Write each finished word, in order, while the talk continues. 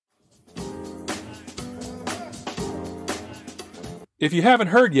If you haven't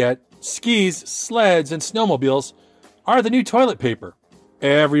heard yet, skis, sleds, and snowmobiles are the new toilet paper.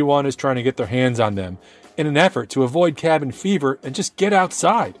 Everyone is trying to get their hands on them in an effort to avoid cabin fever and just get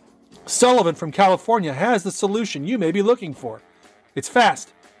outside. Sullivan from California has the solution you may be looking for. It's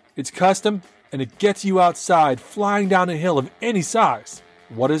fast, it's custom, and it gets you outside flying down a hill of any size.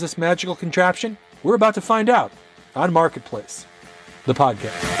 What is this magical contraption? We're about to find out on Marketplace, the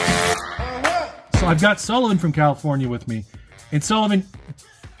podcast. So I've got Sullivan from California with me. And Sullivan,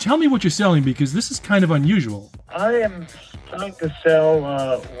 tell me what you're selling, because this is kind of unusual. I am trying to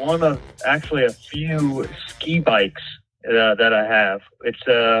sell one of actually a few ski bikes that I have.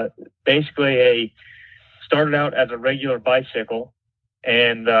 It's basically started out as a regular bicycle,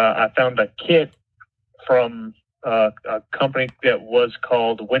 and I found a kit from a company that was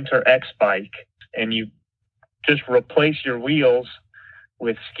called Winter X Bike, and you just replace your wheels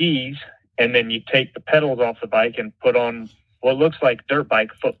with skis, and then you take the pedals off the bike and put on what looks like dirt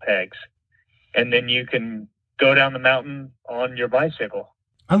bike foot pegs, and then you can go down the mountain on your bicycle.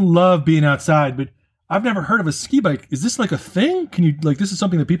 I love being outside, but I've never heard of a ski bike. Is this like a thing? Can you, like, this is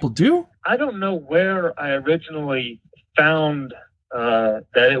something that people do? I don't know where I originally found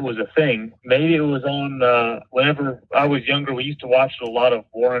that it was a thing. Maybe it was on, whenever I was younger, we used to watch a lot of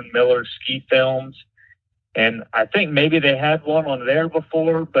Warren Miller ski films, and I think maybe they had one on there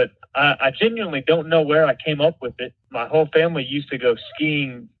before, but I genuinely don't know where I came up with it. My whole family used to go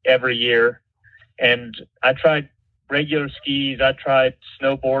skiing every year, and I tried regular skis, I tried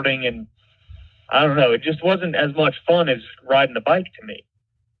snowboarding, and I don't know, it just wasn't as much fun as riding a bike to me.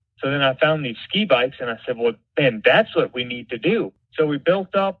 So then I found these ski bikes, and I said, well, man, that's what we need to do. So we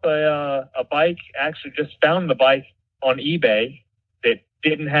built up a bike, actually just found the bike on eBay that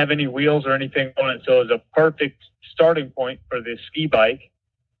didn't have any wheels or anything on it, so it was a perfect starting point for this ski bike.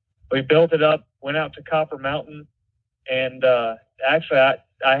 We built it up, went out to Copper Mountain, and actually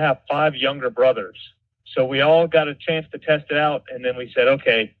I have 5 younger brothers. So we all got a chance to test it out, and then we said,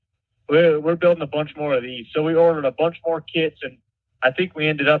 okay, we're building a bunch more of these. So we ordered a bunch more kits, and I think we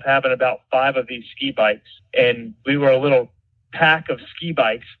ended up having about 5 of these ski bikes. And we were a little pack of ski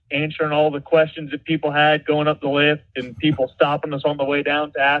bikes answering all the questions that people had going up the lift, and people stopping us on the way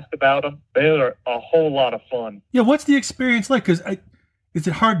down to ask about them. They were a whole lot of fun. Yeah, what's the experience like? Because is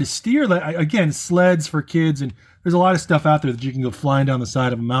it hard to steer? Like, again, sleds for kids, and there's a lot of stuff out there that you can go flying down the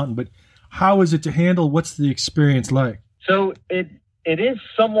side of a mountain, but how is it to handle? What's the experience like? So it is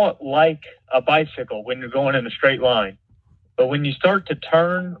somewhat like a bicycle when you're going in a straight line. But when you start to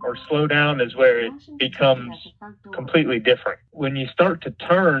turn or slow down is where it becomes completely different. When you start to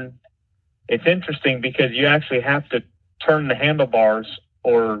turn, it's interesting because you actually have to turn the handlebars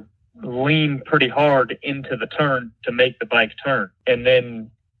or lean pretty hard into the turn to make the bike turn. And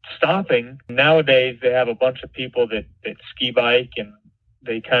then stopping, nowadays they have a bunch of people that ski bike, and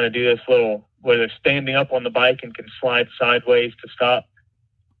they kind of do this little where they're standing up on the bike and can slide sideways to stop.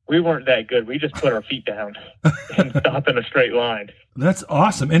 We weren't that good. We just put our feet down and stop in a straight line. That's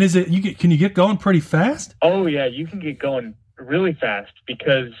awesome. And can you get going pretty fast? Oh yeah, you can get going really fast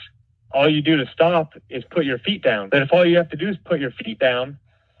because all you do to stop is put your feet down. But if all you have to do is put your feet down,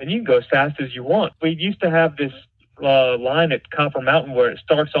 then you can go as fast as you want. We used to have this line at Copper Mountain where it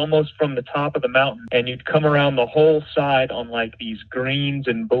starts almost from the top of the mountain, and you'd come around the whole side on like these greens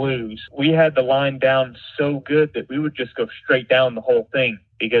and blues. We had the line down so good that we would just go straight down the whole thing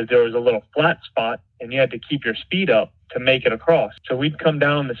because there was a little flat spot and you had to keep your speed up to make it across. So we'd come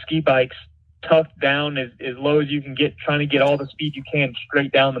down on the ski bikes tucked down as low as you can get, trying to get all the speed you can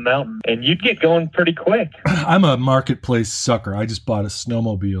straight down the mountain, and you'd get going pretty quick. I'm a Marketplace sucker. I just bought a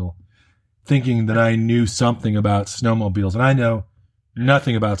snowmobile thinking that I knew something about snowmobiles, and I know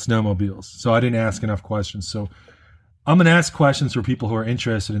nothing about snowmobiles, so I didn't ask enough questions. So I'm going to ask questions for people who are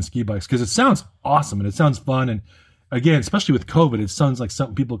interested in ski bikes because it sounds awesome and it sounds fun. And again, especially with COVID, it sounds like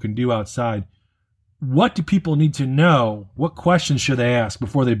something people can do outside. What do people need to know? What questions should they ask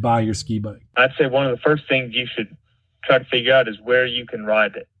before they buy your ski bike? I'd say one of the first things you should try to figure out is where you can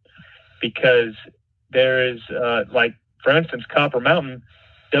ride it, because there is, like, for instance, Copper Mountain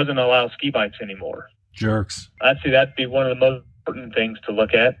doesn't allow ski bikes anymore. Jerks. I'd say that'd be one of the most important things to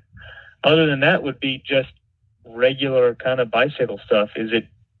look at. Other than that would be just regular kind of bicycle stuff. Is it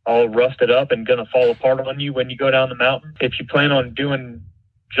all rusted up and going to fall apart on you when you go down the mountain? If you plan on doing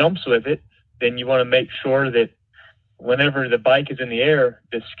jumps with it, then you want to make sure that whenever the bike is in the air,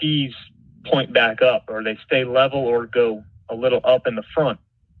 the skis point back up, or they stay level or go a little up in the front.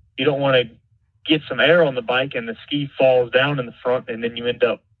 You don't want to get some air on the bike and the ski falls down in the front, and then you end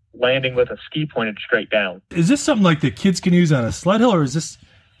up landing with a ski pointed straight down. Is this something like the kids can use on a sled hill, or is this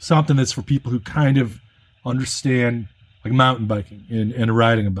something that's for people who kind of understand like mountain biking and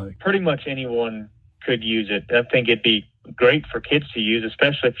riding a bike? Pretty much anyone could use it. I think it'd be great for kids to use,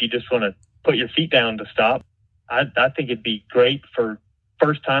 especially if you just want to put your feet down to stop. I think it'd be great for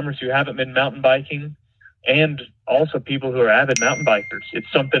first-timers who haven't been mountain biking and also people who are avid mountain bikers.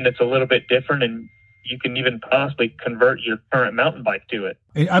 It's something that's a little bit different, and you can even possibly convert your current mountain bike to it.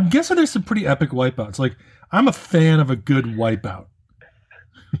 And I'm guessing there's some pretty epic wipeouts. Like, I'm a fan of a good wipeout.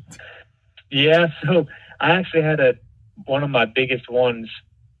 Yeah, so I actually had one of my biggest ones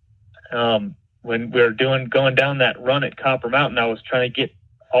when we were going down that run at Copper Mountain. I was trying to get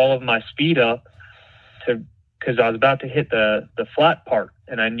all of my speed up because I was about to hit the flat part,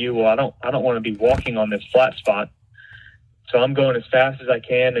 and I knew, well, I don't want to be walking on this flat spot, so I'm going as fast as I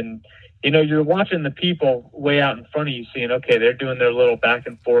can. And you're watching the people way out in front of you, seeing, okay, they're doing their little back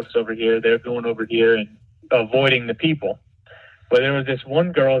and forths over here, they're going over here and avoiding the people. But there was this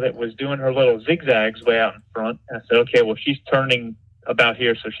one girl that was doing her little zigzags way out in front. I said, okay, well, she's turning about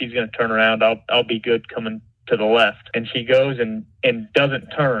here, so she's going to turn around. I'll be good coming to the left. And she goes and doesn't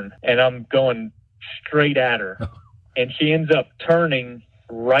turn, and I'm going straight at her. And she ends up turning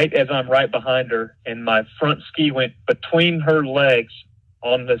right as I'm right behind her, and my front ski went between her legs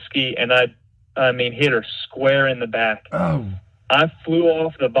on the ski, and I mean, hit her square in the back. Oh. I flew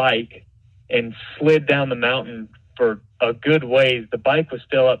off the bike and slid down the mountain for a good ways. The bike was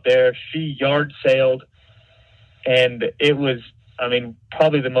still up there. She yard sailed, and it was, I mean,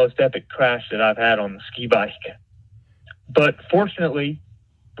 probably the most epic crash that I've had on the ski bike. But fortunately,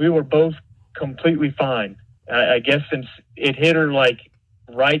 we were both completely fine. I guess since it hit her like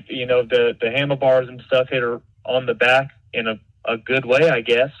right, the handlebars and stuff hit her on the back in a good way, I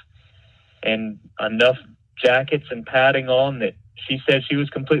guess, and enough jackets and padding on that she said she was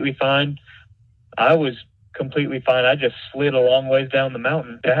completely fine. I was completely fine. I just slid a long ways down the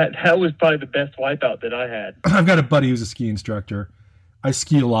mountain. That was probably the best wipeout that I had. I've got a buddy who's a ski instructor. I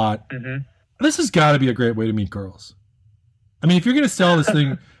ski a lot. Mm-hmm. This has got to be a great way to meet girls. I mean, if you're going to sell this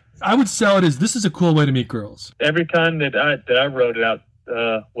thing, I would sell it as this is a cool way to meet girls. Every time that I rode it out,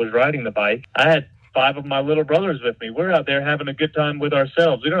 was riding the bike, I had 5 of my little brothers with me. We're out there having a good time with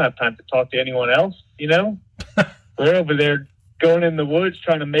ourselves. We don't have time to talk to anyone else, We're over there going in the woods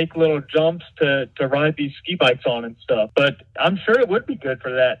trying to make little jumps to ride these ski bikes on and stuff. But I'm sure it would be good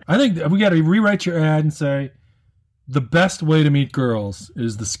for that. I think we got to rewrite your ad and say the best way to meet girls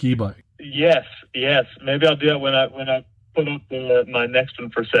is the ski bike. Yes. Maybe I'll do that when I put up my next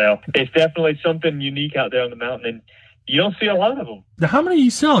one for sale. It's definitely something unique out there on the mountain, and you don't see a lot of them. Now, how many are you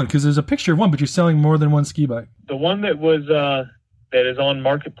selling? Because there's a picture of one, but you're selling more than one ski bike. The one that was that is on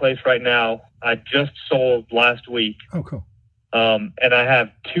Marketplace right now, I just sold last week. Oh, cool. And I have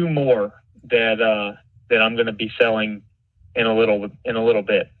 2 more that I'm going to be selling in a little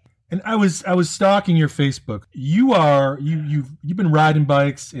bit. And I was stalking your Facebook. You've been riding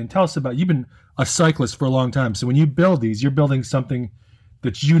bikes, and tell us about, you've been a cyclist for a long time. So when you build these, you're building something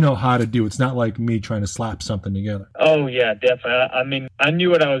that you know how to do. It's not like me trying to slap something together. Oh yeah, definitely. I mean, I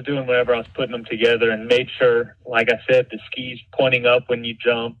knew what I was doing whenever I was putting them together, and made sure, like I said, the skis pointing up when you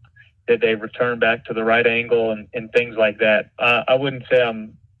jump, that they return back to the right angle and things like that. I wouldn't say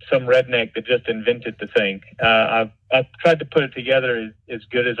I'm some redneck that just invented the thing. I've tried to put it together as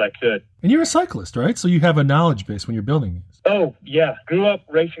good as I could. And you're a cyclist, right? So you have a knowledge base when you're building these. Oh, yeah. Grew up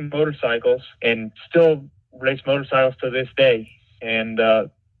racing motorcycles and still race motorcycles to this day. And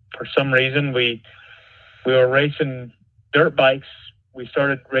for some reason, we were racing dirt bikes. We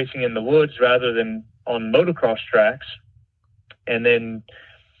started racing in the woods rather than on motocross tracks. And then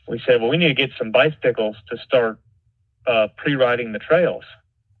we said, well, we need to get some bicycles to start pre-riding the trails.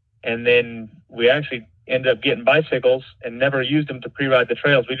 And then we actually ended up getting bicycles and never used them to pre-ride the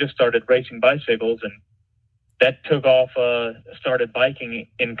trails. We just started racing bicycles, and that took off. Started biking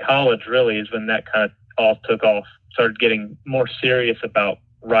in college, really, is when that kind of all took off. Started getting more serious about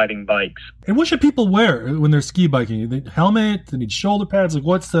riding bikes. And what should people wear when they're ski biking? They need helmet? They need shoulder pads? Like,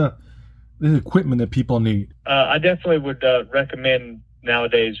 what's the equipment that people need? I definitely would recommend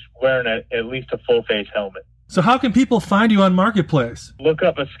nowadays wearing at least a full face helmet. So how can people find you on Marketplace? Look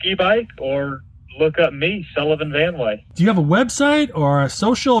up a ski bike or look up me, Sullivan Vanway. Do you have a website or a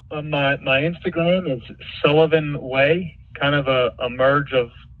social? My Instagram is Sullivan Way, kind of a merge of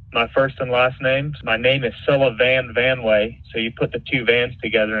my first and last names. My name is Sullivan Vanway, so you put the 2 vans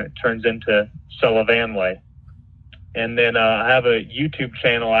together and it turns into Sullivan Way. And then I have a YouTube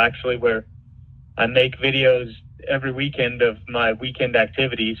channel, actually, where I make videos every weekend of my weekend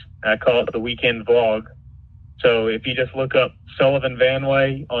activities. I call it the Weekend Vlog. So if you just look up Sullivan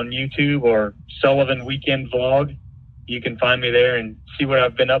Vanway on YouTube or Sullivan Weekend Vlog, you can find me there and see what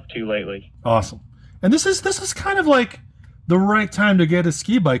I've been up to lately. Awesome. And this is kind of like the right time to get a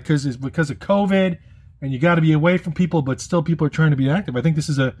ski bike because of COVID and you got to be away from people, but still people are trying to be active. I think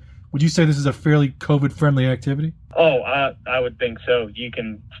would you say this is a fairly COVID-friendly activity? Oh, I would think so. You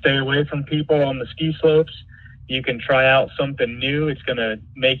can stay away from people on the ski slopes. You can try out something new. It's going to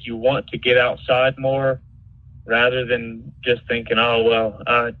make you want to get outside more rather than just thinking, oh, well,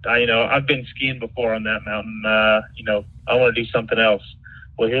 I've been skiing before on that mountain. I want to do something else.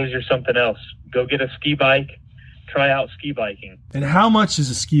 Well, here's your something else. Go get a ski bike. Try out ski biking. And how much is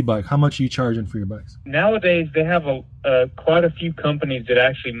a ski bike? How much are you charging for your bikes? Nowadays, they have quite a few companies that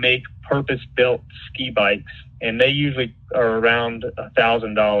actually make purpose-built ski bikes, and they usually are around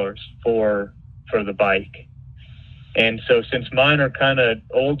 $1,000 for the bike. And so since mine are kind of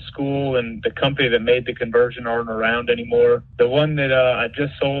old school and the company that made the conversion aren't around anymore, the one that I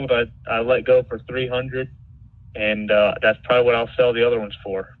just sold, I let go for $300, and that's probably what I'll sell the other ones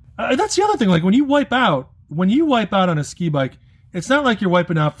for. That's the other thing. Like when you wipe out on a ski bike, it's not like you're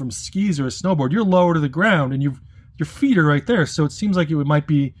wiping out from skis or a snowboard. You're lower to the ground and your feet are right there. So it seems like it might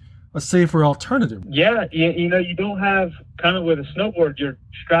be a safer alternative. Yeah, you don't have, kind of with a snowboard, you're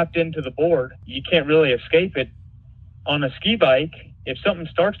strapped into the board. You can't really escape it. On a ski bike, if something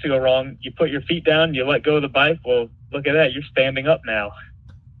starts to go wrong, you put your feet down, you let go of the bike. Well, look at that, you're standing up now.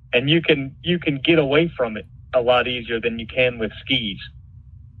 And you can get away from it a lot easier than you can with skis.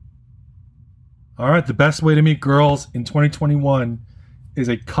 All right, the best way to meet girls in 2021 is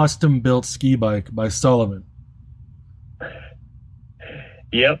a custom-built ski bike by Sullivan.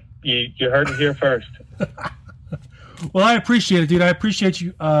 Yep, you heard it here first. Well, I appreciate it, dude. I appreciate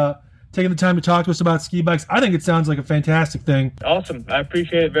you taking the time to talk to us about ski bikes. I think it sounds like a fantastic thing. Awesome. I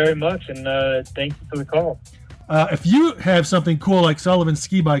appreciate it very much, and thank you for the call. If you have something cool like Sullivan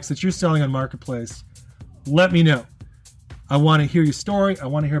ski bikes that you're selling on Marketplace, let me know. I want to hear your story. I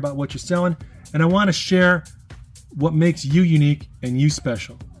want to hear about what you're selling, and I want to share what makes you unique and you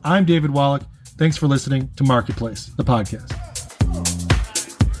special. I'm David Wallach. Thanks for listening to Marketplace, the podcast.